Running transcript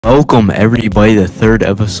Welcome everybody to the third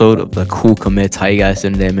episode of the Cool Commits. How you guys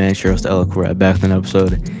doing today, man? Sure, we're back with an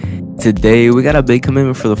episode. Today we got a big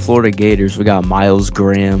commitment for the Florida Gators. We got Myles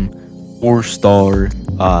Graham, 4-star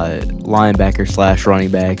linebacker slash running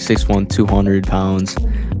back, 6'1", 200 pounds,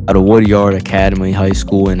 out of Woodward Academy High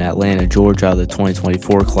School in Atlanta, Georgia, out of the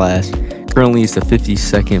 2024 class. Currently, he's the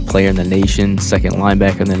 52nd player in the nation, second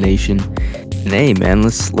linebacker in the nation. And hey, man,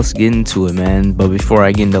 let's get into it, man. But before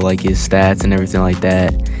I get into like his stats and everything like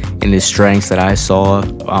that, and his strengths that I saw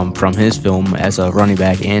from his film as a running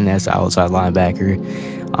back and as an outside linebacker,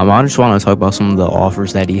 I just want to talk about some of the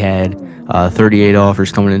offers that he had. 38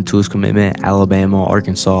 offers coming into his commitment: Alabama,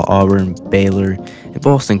 Arkansas, Auburn, Baylor, and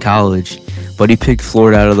Boston College. But he picked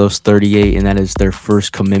Florida out of those 38, and that is their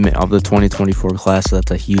first commitment of the 2024 class. So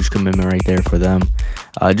that's a huge commitment right there for them.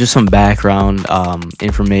 Just some background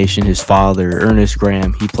information. His father, Ernest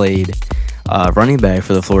Graham, he played running back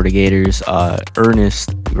for the Florida Gators.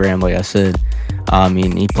 Ernest Graham, like I said,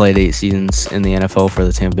 he played 8 seasons in the NFL for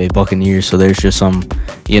the Tampa Bay Buccaneers. So there's just some,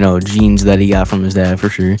 genes that he got from his dad for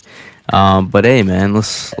sure. But hey, man,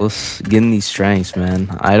 let's get in these strengths,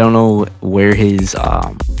 man. I don't know where his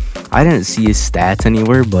I didn't see his stats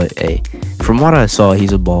anywhere, but hey, from what I saw,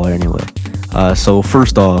 he's a baller anyway. So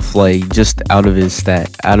first off, like just out of his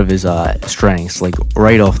strengths, like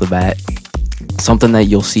right off the bat, something that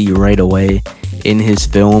you'll see right away in his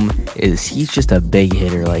film is he's just a big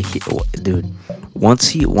hitter. Like, dude, once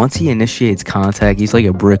he initiates contact, he's like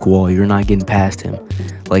a brick wall. You're not getting past him.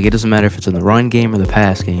 Like, it doesn't matter if it's in the run game or the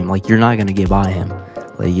pass game. Like, you're not gonna get by him.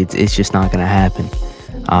 Like, it's just not gonna happen.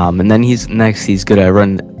 And then he's good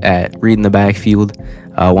at reading the backfield.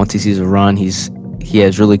 Once he sees a run, he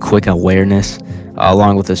has really quick awareness,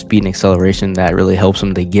 along with the speed and acceleration that really helps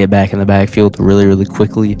him to get back in the backfield really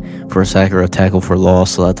quickly for a sack or a tackle for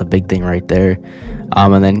loss. So that's a big thing right there.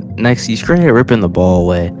 And then next, he's great at ripping the ball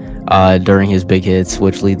away during his big hits,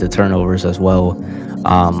 which lead to turnovers as well.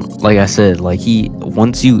 Like I said, like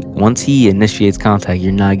once he initiates contact,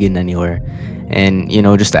 you're not getting anywhere. And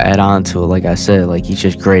just to add on to it, like I said, like he's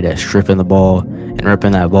just great at stripping the ball and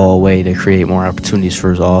ripping that ball away to create more opportunities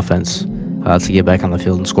for his offense to get back on the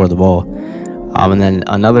field and score the ball. And then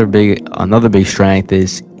another big strength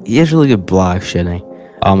is he has really good block shedding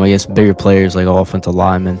against bigger players like offensive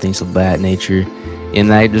linemen, things of that nature. And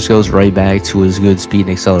that just goes right back to his good speed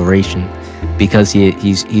and acceleration, because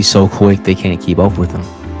he's so quick they can't keep up with him.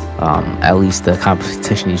 At least the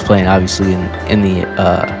competition he's playing, obviously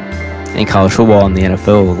in college football and the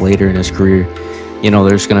NFL later in his career,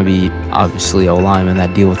 there's going to be obviously linemen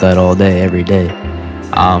that deal with that all day, every day.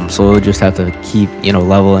 So he'll just have to keep,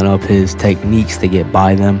 leveling up his techniques to get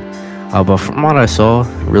by them. But from what I saw,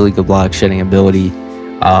 really good block shedding ability,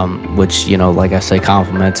 which, like I said,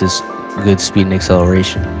 complements his good speed and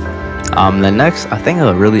acceleration. Then next, I think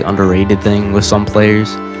a really underrated thing with some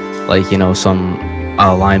players, like, some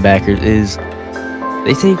linebackers, is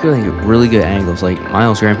they take really good angles. Like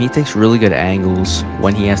Myles Graham, he takes really good angles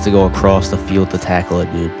when he has to go across the field to tackle a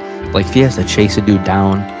dude. Like if he has to chase a dude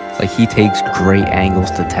down, like he takes great angles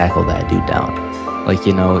to tackle that dude down. Like,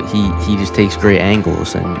 he just takes great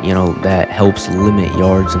angles, and that helps limit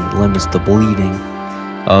yards and limits the bleeding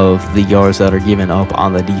of the yards that are given up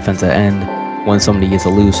on the defensive end when somebody gets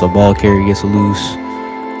loose. A ball carrier gets loose,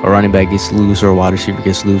 a running back gets loose, or a wide receiver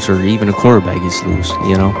gets loose, or even a quarterback gets loose.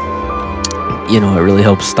 It really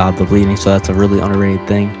helps stop the bleeding. So that's a really underrated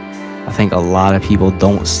thing. I think a lot of people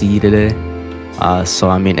don't see today. So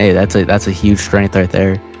I mean, hey, that's a huge strength right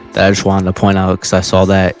there that I just wanted to point out, because I saw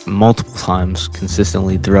that multiple times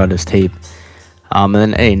consistently throughout his tape. And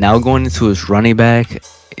then, hey, now going into his running back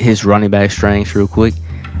strengths real quick.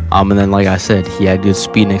 And then, like I said, he had good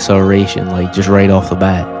speed and acceleration, like just right off the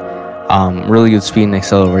bat. Really good speed and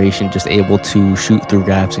acceleration, just able to shoot through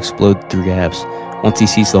gaps, explode through gaps. Once he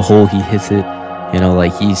sees the hole, he hits it.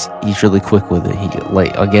 Like he's really quick with it. He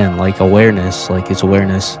awareness, like his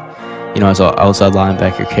awareness, as an outside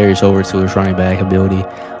linebacker, carries over to his running back ability.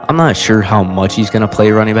 I'm not sure how much he's gonna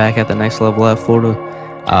play running back at the next level at Florida,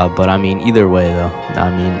 but I mean, either way though, I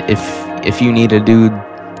mean, if you need a dude,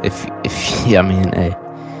 if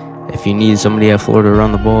you need somebody at Florida to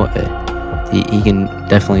run the ball, he can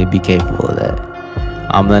definitely be capable of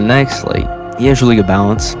that. Then next, like, he has really good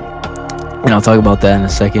balance, and I'll talk about that in a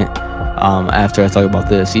second. After I talk about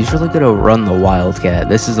this, he's really good at run the Wildcat.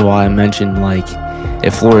 This is why I mentioned, like,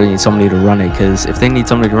 if Florida needs somebody to run it, because if they need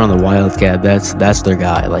somebody to run the Wildcat, that's their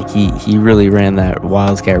guy. Like, he really ran that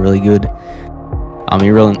Wildcat really good.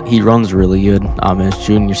 He runs really good. In his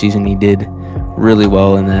junior season, he did really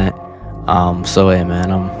well in that. So hey,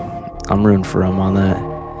 man, I'm rooting for him on that.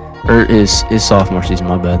 Or his sophomore season,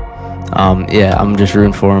 my bad. Yeah, I'm just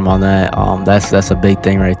rooting for him on that. That's a big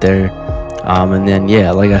thing right there. And then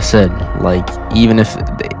yeah, like I said, like even if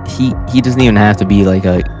he doesn't even have to be like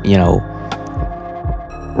a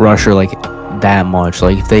rusher like that much.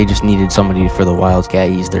 Like if they just needed somebody for the Wildcat,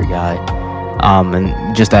 he's their guy.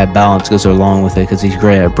 And just that balance goes along with it because he's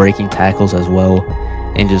great at breaking tackles as well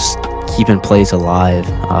and just keeping plays alive.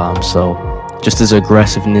 So just his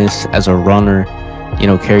aggressiveness as a runner,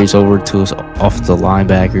 carries over to his off the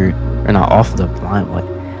linebacker, or not off the line, what,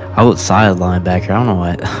 outside linebacker. I don't know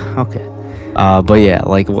what. Okay. But yeah,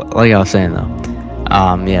 like I was saying though.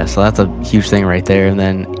 Yeah, so that's a huge thing right there. And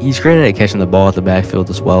then he's great at catching the ball at the backfield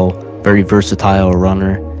as well. Very versatile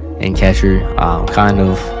runner and catcher. I'm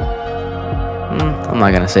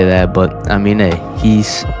not gonna say that, but I mean, hey,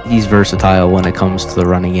 he's versatile when it comes to the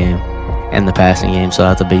running game and the passing game, so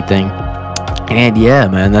that's a big thing. And yeah,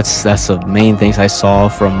 man, that's the main things I saw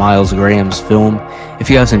from Myles Graham's film. If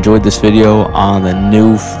you guys enjoyed this video on the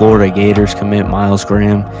new Florida Gators commit Myles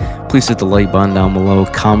Graham, please hit the like button down below.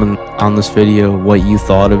 Comment on this video what you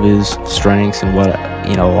thought of his strengths and what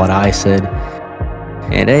I said.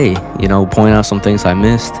 And hey, point out some things I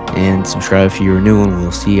missed, and subscribe if you're new, and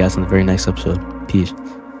we'll see you guys in the very next episode. Peace.